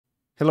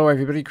Hello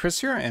everybody,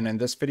 Chris here, and in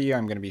this video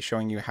I'm going to be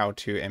showing you how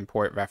to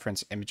import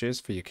reference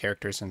images for your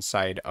characters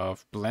inside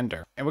of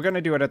Blender. And we're going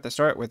to do it at the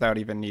start without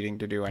even needing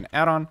to do an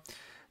add-on.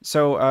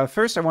 So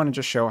first I want to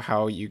just show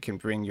how you can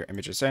bring your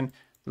images in,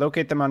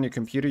 locate them on your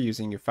computer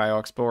using your File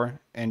Explorer,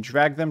 and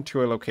drag them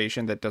to a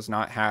location that does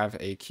not have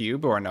a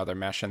cube or another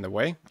mesh in the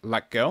way.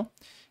 Let go,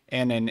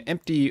 and an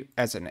empty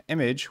as an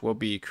image will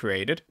be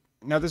created.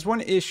 Now there's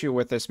one issue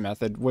with this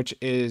method, which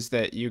is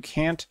that you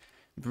can't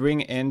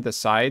bring in the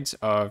sides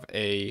of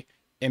a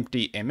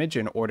empty image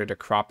in order to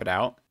crop it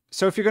out.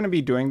 So if you're going to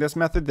be doing this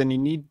method, then you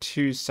need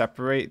to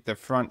separate the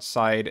front,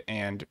 side,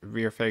 and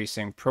rear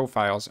facing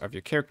profiles of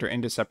your character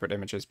into separate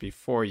images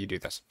before you do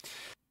this.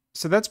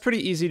 So that's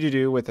pretty easy to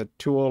do with a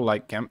tool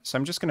like GIMP. So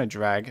I'm just going to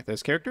drag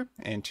this character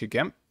into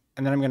GIMP,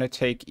 and then I'm going to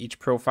take each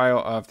profile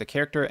of the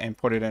character and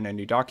put it in a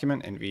new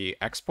document and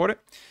re-export it.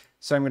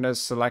 So I'm going to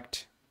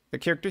select the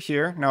character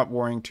here, not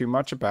worrying too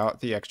much about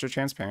the extra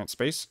transparent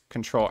space.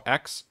 Control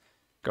X,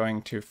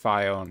 going to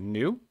File,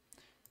 New.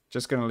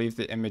 Just going to leave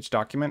the image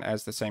document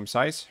as the same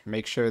size.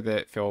 Make sure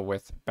that fill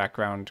with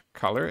background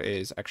color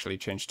is actually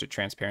changed to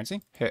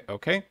transparency. Hit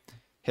OK.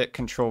 Hit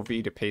Control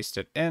V to paste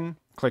it in.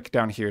 Click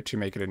down here to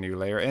make it a new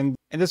layer. And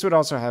this would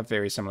also have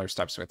very similar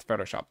steps with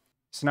Photoshop.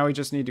 So now we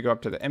just need to go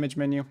up to the image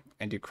menu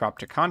and do crop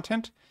to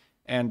content.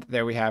 And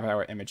there we have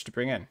our image to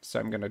bring in. So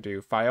I'm going to do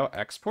File,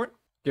 Export.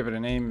 Give it a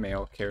name,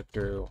 male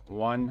character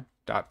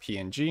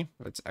 1.png.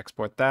 Let's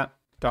export that.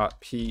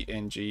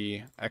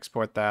 .png,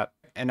 export that.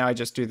 And now I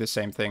just do the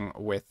same thing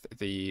with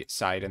the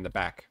side and the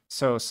back.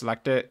 So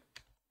select it,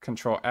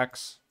 Control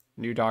X,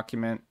 new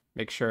document,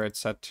 make sure it's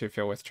set to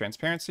fill with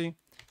transparency,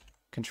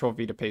 Control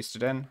V to paste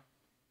it in,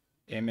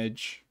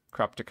 image,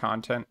 crop to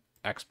content,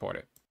 export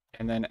it,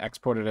 and then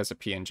export it as a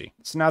PNG.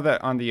 So now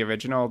that on the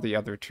original, the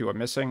other two are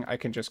missing, I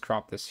can just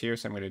crop this here.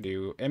 So I'm going to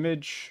do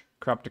image,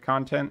 crop to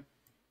content,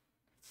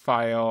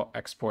 file,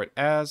 export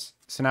as.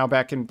 So now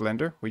back in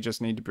Blender, we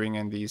just need to bring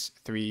in these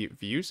three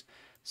views.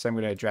 So I'm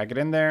going to drag it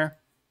in there,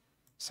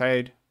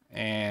 side,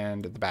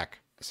 and the back.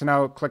 So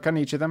now click on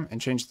each of them and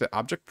change the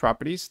object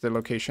properties. The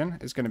location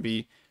is going to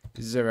be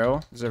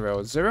 0,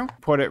 0, 0.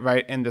 Put it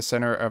right in the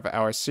center of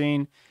our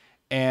scene.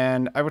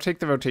 And I will take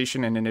the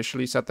rotation and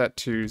initially set that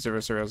to 0,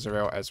 0,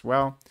 0 as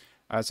well,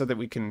 so that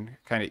we can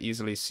kind of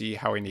easily see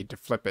how we need to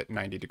flip it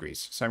 90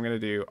 degrees. So I'm going to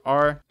do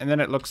R, and then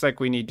it looks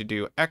like we need to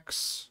do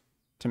X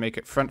to make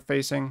it front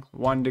facing,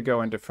 1 to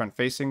go into front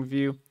facing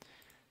view.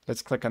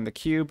 Let's click on the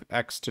cube,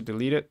 X to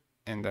delete it,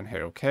 and then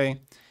hit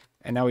OK.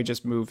 And now we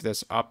just move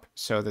this up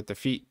so that the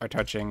feet are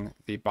touching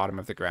the bottom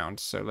of the ground.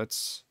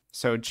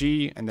 So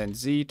G and then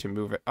Z to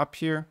move it up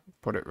here,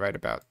 put it right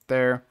about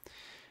there.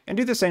 And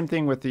do the same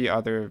thing with the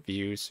other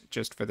views,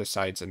 just for the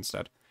sides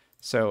instead.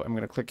 So I'm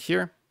going to click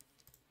here,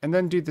 and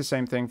then do the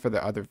same thing for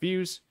the other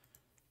views.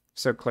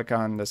 So click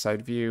on the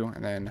side view,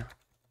 and then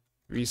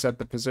reset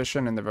the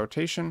position and the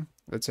rotation.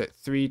 Let's hit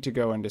 3 to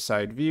go into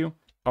side view,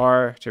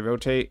 R to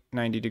rotate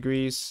 90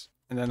 degrees,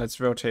 and then let's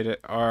rotate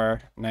it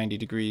R 90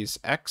 degrees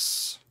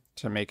X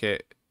to make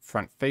it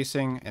front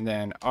facing, and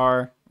then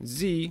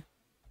RZ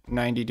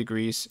 90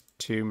 degrees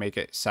to make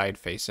it side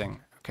facing.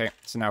 Okay,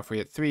 so now if we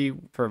hit 3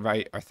 for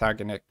right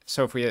orthogonal,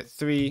 so if we hit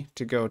 3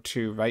 to go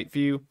to right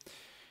view,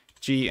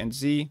 G and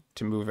Z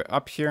to move it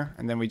up here,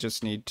 and then we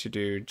just need to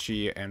do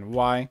G and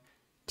Y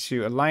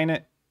to align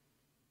it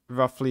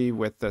roughly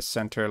with the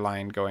center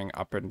line going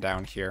up and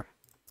down here,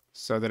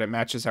 so that it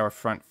matches our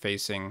front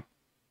facing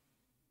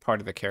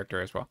part of the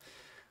character as well.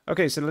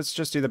 Okay, so let's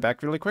just do the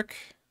back really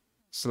quick.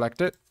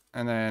 Select it,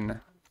 and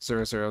then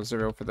 0, 0,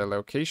 0 for the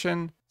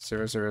location,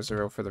 0, 0,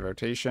 0 for the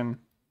rotation.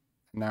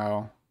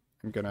 Now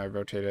I'm going to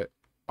rotate it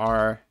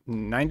R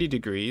 90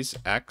 degrees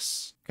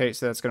X. Okay,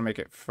 so that's going to make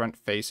it front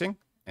facing,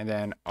 and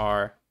then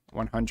R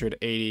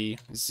 180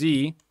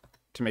 Z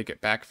to make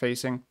it back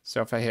facing.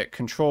 So if I hit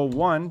Control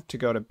 1 to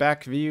go to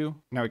back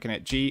view, now we can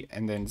hit G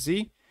and then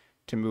Z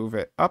to move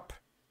it up,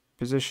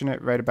 position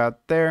it right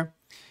about there.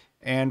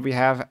 And we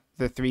have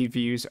the three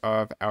views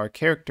of our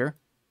character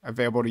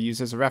available to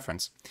use as a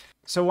reference.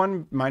 So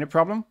one minor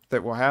problem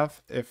that we'll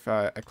have if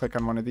I click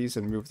on one of these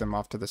and move them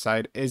off to the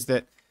side is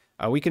that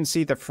we can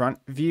see the front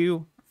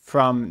view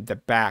from the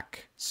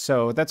back.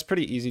 So that's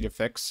pretty easy to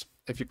fix.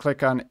 If you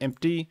click on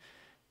empty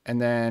and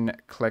then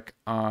click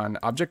on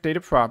object data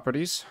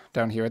properties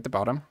down here at the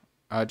bottom,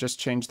 just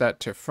change that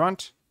to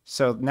front.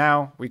 So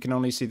now we can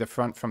only see the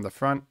front from the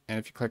front. And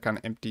if you click on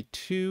empty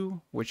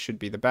 2, which should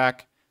be the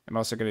back, I'm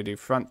also going to do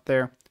front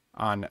there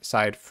on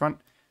side front,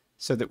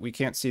 so that we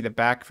can't see the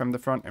back from the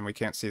front and we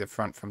can't see the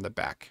front from the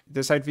back.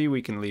 This side view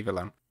we can leave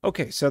alone.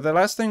 Okay, so the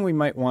last thing we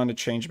might want to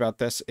change about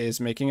this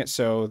is making it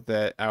so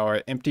that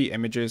our empty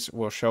images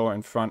will show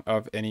in front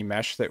of any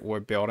mesh that we're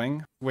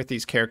building with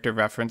these character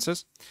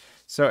references.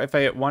 So if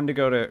I hit 1 to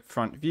go to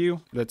front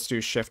view, let's do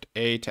Shift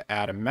A to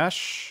add a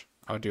mesh.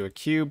 I'll do a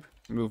cube,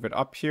 move it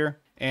up here,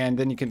 and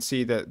then you can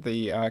see that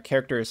the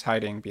character is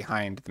hiding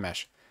behind the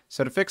mesh.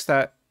 So to fix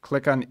that,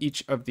 click on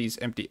each of these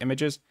empty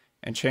images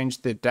and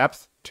change the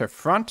depth to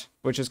front,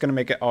 which is going to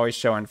make it always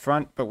show in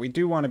front, but we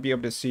do want to be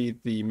able to see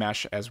the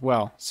mesh as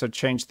well. So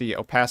change the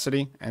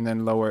opacity and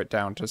then lower it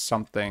down to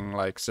something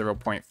like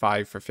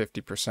 0.5 for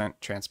 50%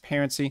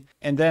 transparency.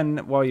 And then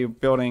while you're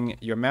building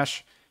your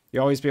mesh,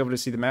 you'll always be able to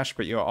see the mesh,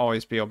 but you'll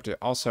always be able to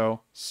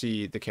also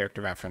see the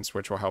character reference,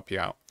 which will help you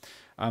out.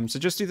 So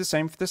just do the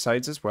same for the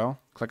sides as well.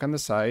 Click on the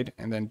side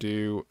and then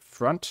do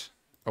front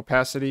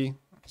opacity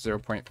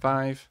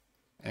 0.5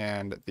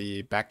 and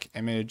the back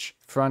image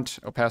front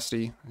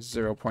opacity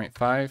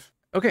 0.5.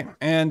 Okay,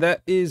 and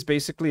that is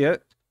basically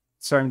it.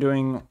 So I'm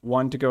doing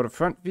 1 to go to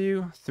front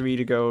view, 3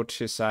 to go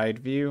to side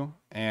view,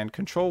 and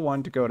control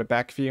 1 to go to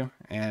back view,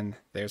 and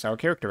there's our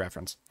character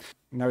reference.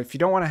 Now, if you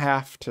don't want to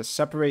have to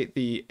separate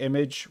the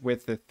image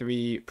with the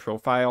 3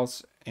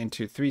 profiles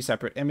into 3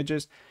 separate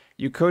images,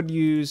 you could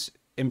use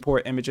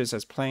import images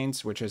as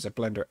planes, which is a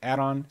Blender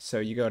add-on. So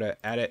you go to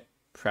Edit,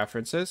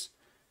 Preferences,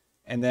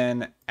 and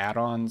then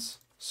Add-ons,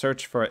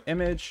 search for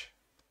image.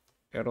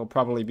 It'll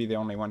probably be the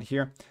only one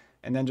here,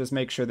 and then just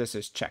make sure this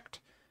is checked.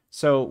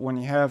 So when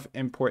you have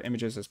import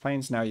images as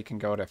planes, now you can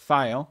go to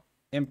File,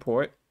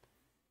 Import,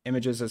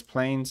 Images as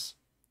Planes,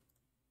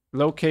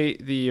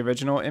 locate the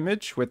original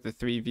image with the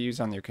 3 views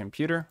on your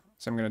computer.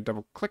 So I'm going to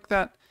double click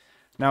that.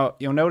 Now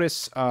you'll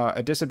notice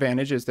a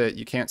disadvantage is that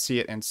you can't see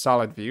it in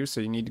solid view. So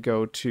you need to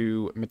go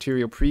to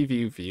Material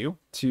Preview View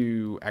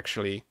to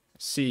actually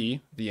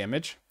see the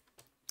image,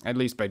 at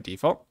least by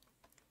default.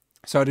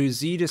 So I'll do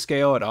Z to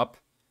scale it up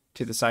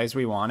to the size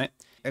we want it.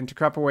 And to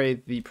crop away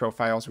the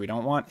profiles we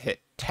don't want,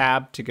 hit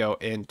Tab to go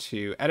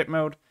into edit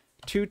mode,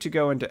 2 to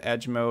go into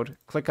edge mode,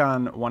 click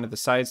on one of the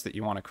sides that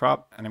you want to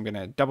crop, and I'm going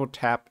to double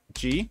tap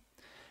G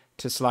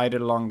to slide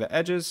it along the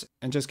edges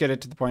and just get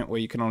it to the point where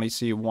you can only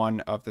see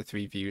one of the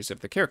 3 views of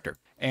the character.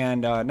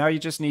 And now you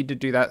just need to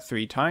do that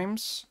 3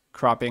 times,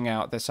 cropping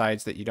out the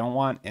sides that you don't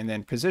want and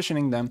then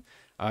positioning them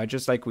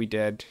just like we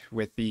did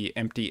with the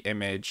empty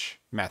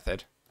image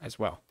method as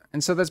well.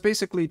 And so that's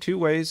basically 2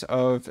 ways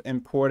of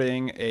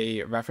importing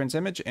a reference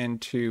image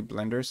into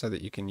Blender so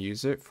that you can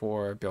use it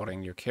for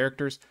building your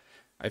characters.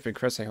 I've been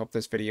Chris. I hope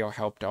this video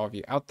helped all of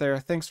you out there.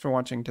 Thanks for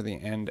watching to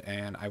the end,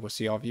 and I will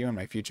see all of you in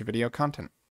my future video content.